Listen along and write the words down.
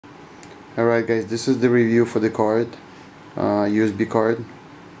Alright guys, this is the review for the card, USB card,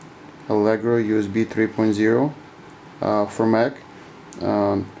 Allegro USB 3.0 for Mac.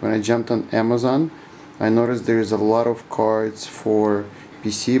 When I jumped on Amazon, I noticed there is a lot of cards for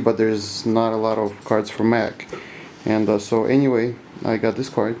PC, but there's not a lot of cards for Mac. And so anyway, I got this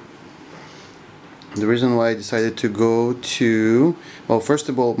card. The reason why I decided to go to, well, first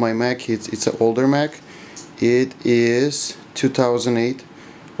of all, my Mac, it's an older Mac. It is 2008,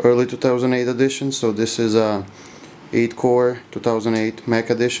 early 2008 edition, so this is a 8-core 2008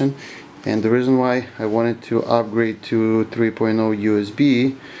 Mac edition. And the reason why I wanted to upgrade to 3.0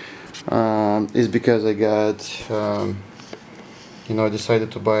 USB is because I got, I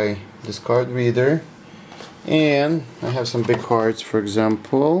decided to buy this card reader, and I have some big cards. For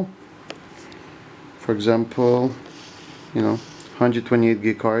example, 128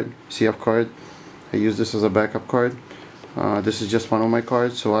 gig card, CF card. I use this as a backup card. This is just one of my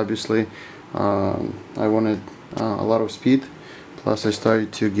cards, so obviously I wanted a lot of speed. Plus I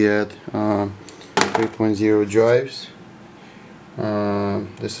started to get 3.0 drives.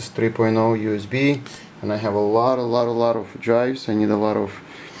 This is 3.0 USB, and I have a lot of drives. I need a lot of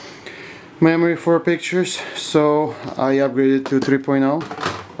memory for pictures, so I upgraded to 3.0.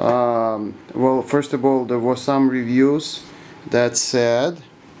 Well, first of all, there was some reviews that said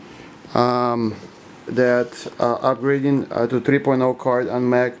that upgrading to 3.0 card on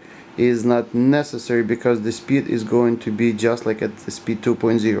Mac is not necessary because the speed is going to be just like at the speed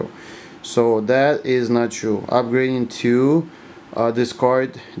 2.0. So that is not true. Upgrading to this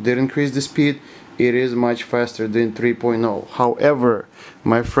card did increase the speed. It is much faster than 3.0. However,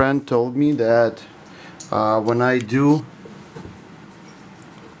 my friend told me that when I do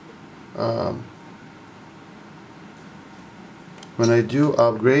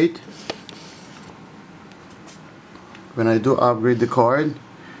upgrade the card,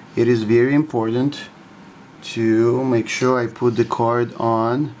 it is very important to make sure I put the card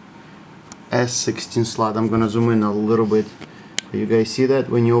on S16 slot. I'm gonna zoom in a little bit. You guys see that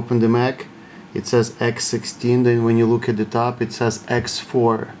when you open the Mac, it says X16, then when you look at the top, it says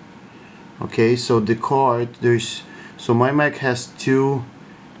X4. Okay, so the card, so my Mac has two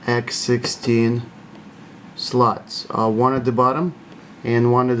X16 slots, one at the bottom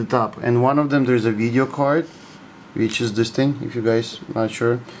and one at the top, and one of them there's a video card, which is this thing, if you guys are not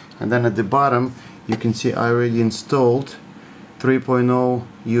sure. And then at the bottom you can see I already installed 3.0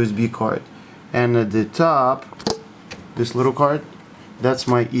 USB card, and at the top this little card, that's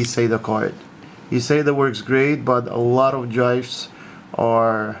my eSATA card. eSATA works great, but a lot of drives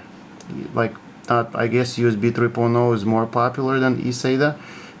are like I guess USB 3.0 is more popular than eSATA,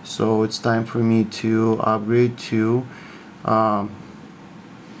 so it's time for me to upgrade to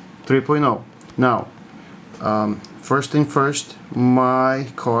 3.0. Now, first thing first, my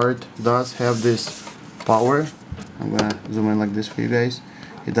card does have this power. I'm gonna zoom in like this for you guys.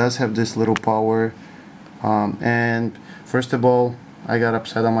 It does have this little power, and first of all, I got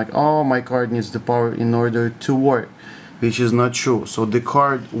upset. I'm like, oh, my card needs the power in order to work, which is not true. So the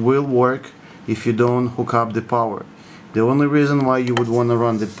card will work if you don't hook up the power. The only reason why you would want to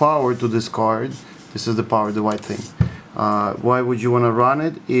run the power to this card, this is the power, the white thing. Why would you want to run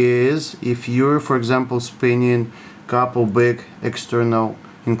it is if you're, for example, spinning a couple big external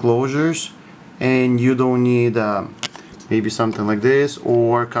enclosures and you don't need maybe something like this,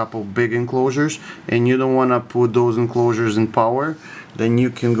 or a couple big enclosures, and you don't want to put those enclosures in power, then you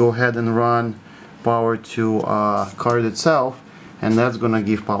can go ahead and run power to card itself, and that's gonna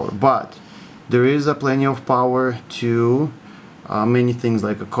give power. But there is plenty of power to many things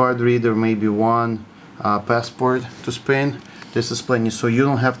like a card reader, maybe one passport to spin. This is plenty, so you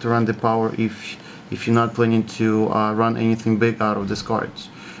don't have to run the power if you're not planning to run anything big out of these cards.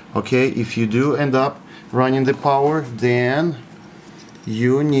 Okay, if you do end up running the power, then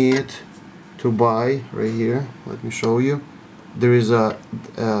you need to buy right here. Let me show you. There is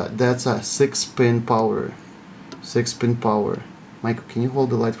that's a 6-pin power. 6-pin power. Michael, can you hold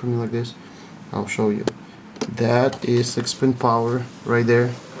the light for me like this? I'll show you. That is 6-pin power right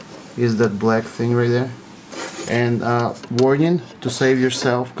there. Is that black thing right there. And warning, to save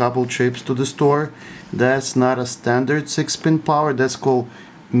yourself a couple trips to the store, that's not a standard 6-pin power, that's called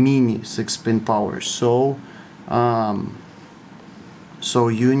mini 6-pin power. So so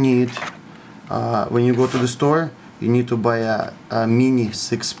you need, when you go to the store, you need to buy a mini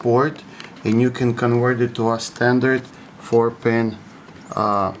 6-port, and you can convert it to a standard 4-pin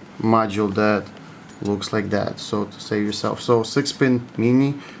module that looks like that. So to save yourself, so 6-pin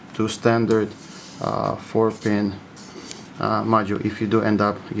mini to standard 4-pin module if you do end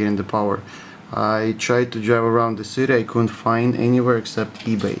up getting the power. I tried to drive around the city. I couldn't find anywhere except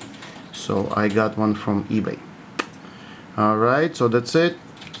eBay. so I got one from eBay. Alright, so that's it.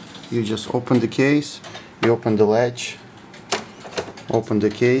 You just open the case, you open the latch, open the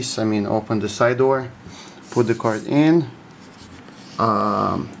case, open the side door, put the card in,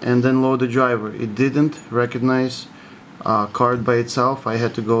 and then load the driver. It didn't recognize card by itself. I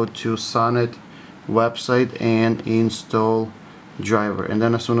had to go to Sonnet website and install driver, and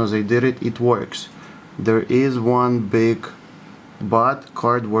then as soon as I did it, it works. There is one big but: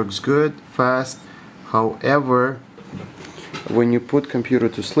 card works good, fast. However, when you put computer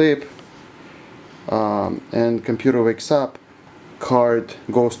to sleep and computer wakes up, card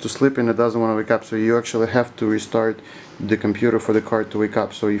goes to sleep and it doesn't want to wake up, so you actually have to restart the computer for the card to wake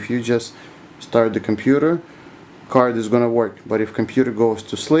up. So if you just start the computer, card is gonna work, but if computer goes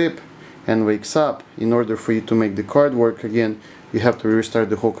to sleep and wakes up, in order for you to make the card work again, you have to restart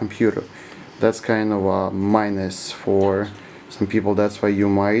the whole computer. That's kind of a minus for some people. That's why you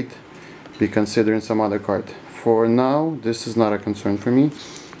might be considering some other card. For now, this is not a concern for me.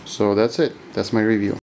 So that's it. That's my review.